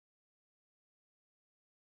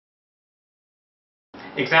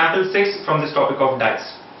Example 6 from this topic of dice.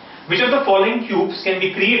 Which of the following cubes can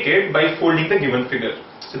be created by folding the given figure?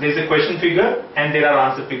 So there is a question figure and there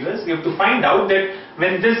are answer figures. You have to find out that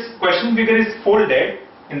when this question figure is folded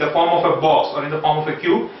in the form of a box or in the form of a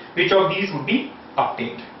cube, which of these would be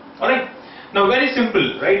obtained? Alright. Now very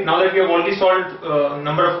simple, right? Now that we have already solved a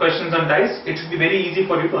number of questions on dice, it should be very easy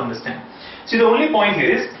for you to understand. See, the only point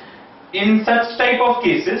here is, in such type of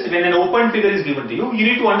cases, when an open figure is given to you, you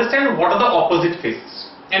need to understand what are the opposite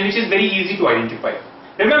faces, and which is very easy to identify.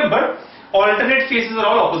 Remember, alternate faces are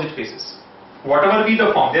all opposite faces. Whatever be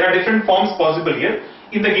the form, there are different forms possible here.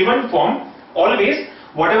 In the given form, always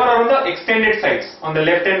whatever are on the extended sides, on the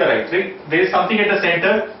left and the right, there is something at the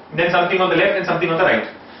center, then something on the left and something on the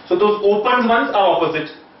right. So those open ones are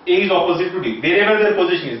opposite. A is opposite to D. Wherever their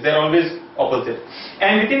position is, they are always opposite.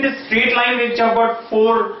 And within this straight line which have got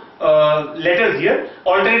 4 letters here,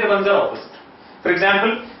 alternate ones are opposite. For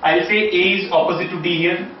example, I will say A is opposite to D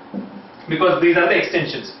here, because these are the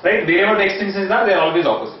extensions, right? Wherever the extensions are, they are always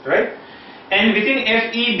opposite, right? And within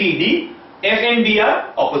F, E, B, D, F and B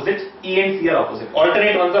are opposite, E and C are opposite.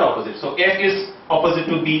 Alternate ones are opposite. So F is opposite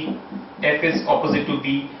to B, F is opposite to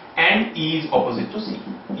B, and E is opposite to C.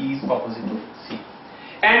 E is opposite to C.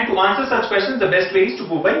 And to answer such questions, the best way is to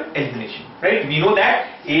go by elimination, right? We know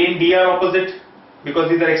that A and D are opposite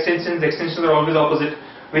because these are extensions. The extensions are always opposite.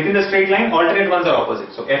 Within the straight line, alternate ones are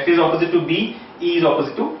opposite. So F is opposite to B, E is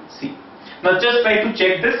opposite to C. Now just try to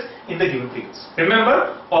check this in the given figures.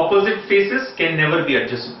 Remember, opposite faces can never be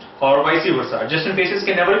adjacent, or vice versa. Adjacent faces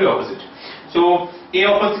can never be opposite. So A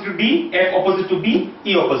opposite to D, F opposite to B,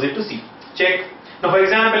 E opposite to C. Check. Now for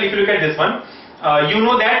example, if you look at this one, you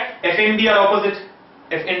know that F and B are opposite,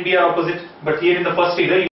 F and B are opposite, but here in the first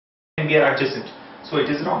figure, F and B are adjacent. So it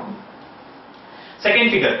is wrong. Second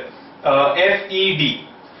figure, F, E, D.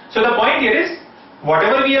 So the point here is,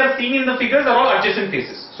 whatever we are seeing in the figures are all adjacent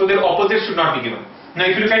faces. So their opposites should not be given. Now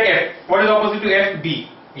if you look at F, what is opposite to F? B.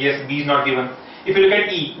 Yes, B is not given. If you look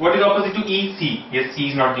at E, what is opposite to E? C. Yes,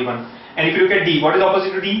 C is not given. And if you look at D, what is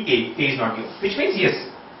opposite to D? A. A is not given. Which means yes,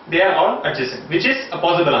 they are all adjacent, which is a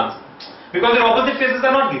possible answer. Because their opposite faces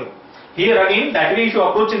are not given. Here again, that way if you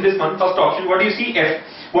approach in this one, first option, what do you see? F.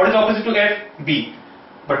 What is opposite to F? B.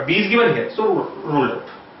 But B is given here, so ruled out.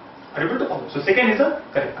 Are you able to follow? So second is the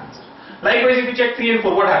correct answer. Likewise, if you check 3 and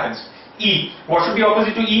 4, what happens? E. What should be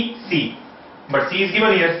opposite to E? C. But C is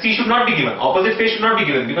given here. C should not be given. Opposite face should not be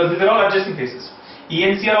given because these are all adjacent faces. E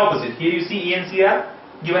and C are opposite. Here you see E and C are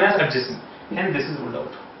given as adjacent. And this is ruled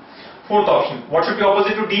out. Fourth option. What should be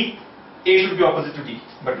opposite to D? A should be opposite to D.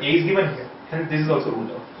 But A is given here. And this is also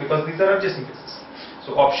ruled out because these are adjacent faces.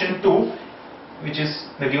 So option 2, which is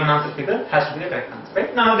the given answer figure, has to be the correct answer.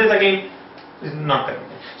 Right? None of this again is not correct.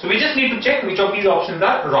 So we just need to check which of these options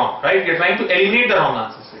are wrong. Right? We are trying to eliminate the wrong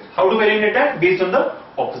answers here. How do we eliminate that? Based on the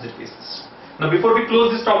opposite faces. Now before we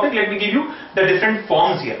close this topic, let me give you the different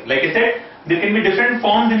forms here. Like I said, there can be different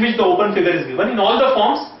forms in which the open figure is given. In all the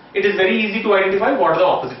forms, it is very easy to identify what are the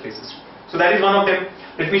opposite faces. So that is one of them.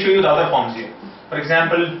 Let me show you the other forms here. For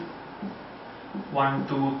example, 1,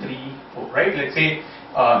 2, 3, 4, right? Let's say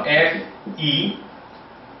F, E,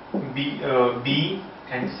 B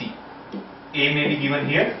and C. A may be given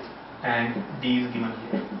here and D is given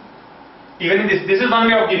here. Even in this is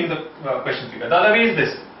one way of giving the question figure. The other way is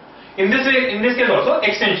this. In this case also,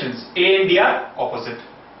 extensions A and D are opposite,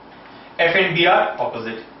 F and B are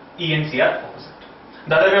opposite, E and C are opposite.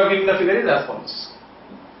 The other way of giving the figure is as follows.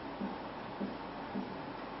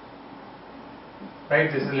 Right,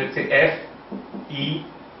 this is, let's say, F, E,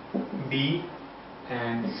 B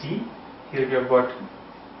and C. Here we have got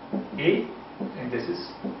A and this is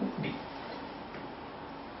D.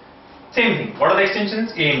 Same thing. What are the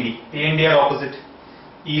extensions? A and D. A and D are opposite.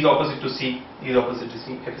 E is opposite to C, E is opposite to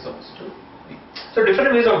C, F is opposite to D. So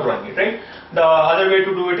different ways of drawing it, right? The other way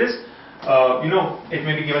to do it is, it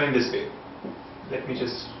may be given in this way. Let me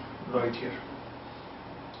just draw it here.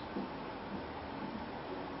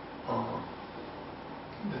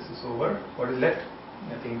 This is over. What is left?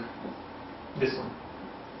 I think this one.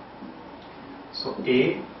 So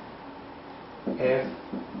A, F,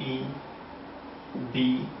 E,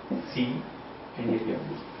 B, C, and here we have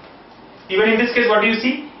D. Even in this case, what do you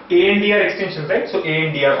see? A and D are extensions, right? So A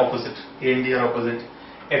and D are opposite. A and D are opposite.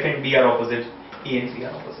 F and B are opposite. E and C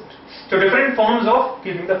are opposite. So different forms of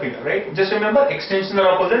giving the figure, right? Just remember, extensions are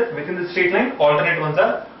opposite within the straight line. Alternate ones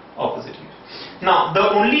are opposite here. Now, the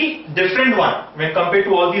only different one when compared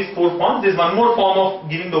to all these 4 forms, there is one more form of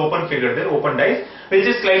giving the open figure there, open dice, which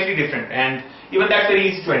is slightly different, and even that's very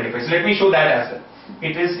easy to identify. So let me show that as well.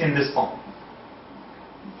 It is in this form.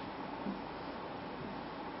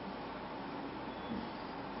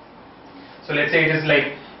 So So let's say it is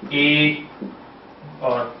like A,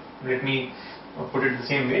 or let me put it the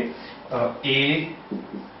same way, A,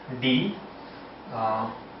 D,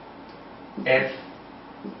 F,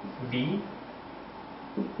 B,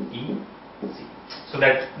 E, C. So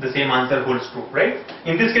that the same answer holds true, right?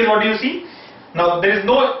 In this case, what do you see? Now there is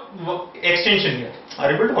no extension here.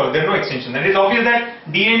 Are you able to follow? There is no extension. And it is obvious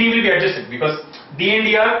that D and E will be adjacent because D and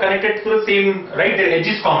E are connected to the same, right? Their edge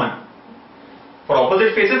is common. For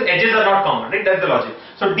opposite faces, edges are not common, right? That's the logic.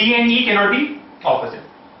 So D and E cannot be opposite.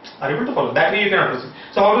 Are you able to follow? That way you cannot proceed.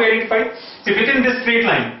 So how do we identify? So within this straight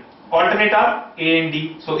line, alternate are A and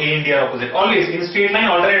D. So A and D are opposite. Always in straight line,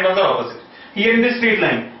 alternate ones are opposite. Here in this straight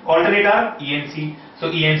line, alternate are E and C.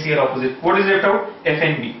 So E and C are opposite. What is left out? F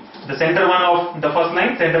and B. The center one of the first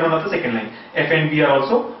line, center one of the second line. F and B are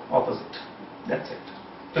also opposite. That's it.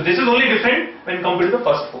 So this is only different when compared to the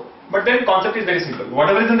first four. But then concept is very simple.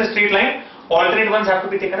 Whatever is in the straight line, alternate ones have to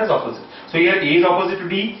be taken as opposite. So here A is opposite to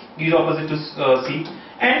D, E is opposite to C,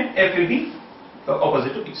 and F will be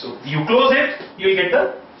opposite to D. So you close it, you will get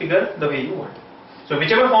the figure the way you want. So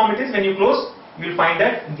whichever form it is, when you close, you will find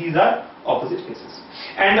that these are opposite faces.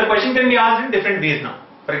 And the question can be asked in different ways now.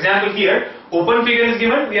 For example, here open figure is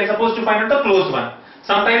given, we are supposed to find out the closed one.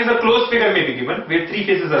 Sometimes the closed figure may be given where three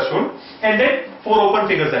faces are shown, and then four open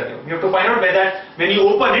figures are given. You have to find out whether when you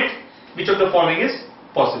open it, which of the following is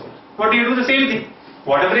possible. What do you do? The same thing.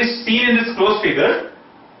 Whatever is seen in this closed figure,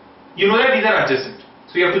 you know that these are adjacent.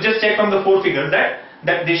 So you have to just check from the four figures that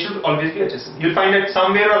they should always be adjacent. You'll find that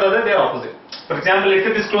somewhere or the other they are opposite. For example, let's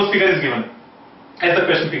say this closed figure is given as the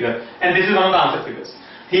question figure, and this is one of the answer figures.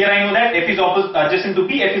 Here I know that F is adjacent to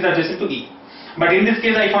P, F is adjacent to E. But in this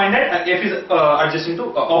case I find that F is adjacent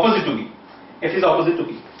to opposite to B. F is opposite to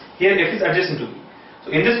B. Here F is adjacent to B. So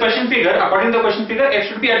in this question figure, according to the question figure, F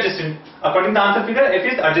should be adjacent. According to the answer figure, F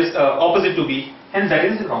is opposite to B. Hence that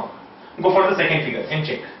is wrong. Go for the second figure and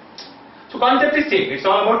check. So concept is same. It's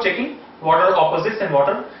all about checking what are opposites and what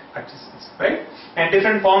are adjacents, right? And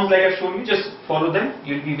different forms like I've shown you, just follow them.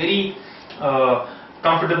 You'll be very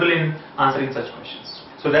comfortable in answering such questions.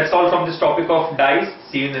 So that's all from this topic of dice.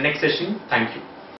 See you in the next session. Thank you.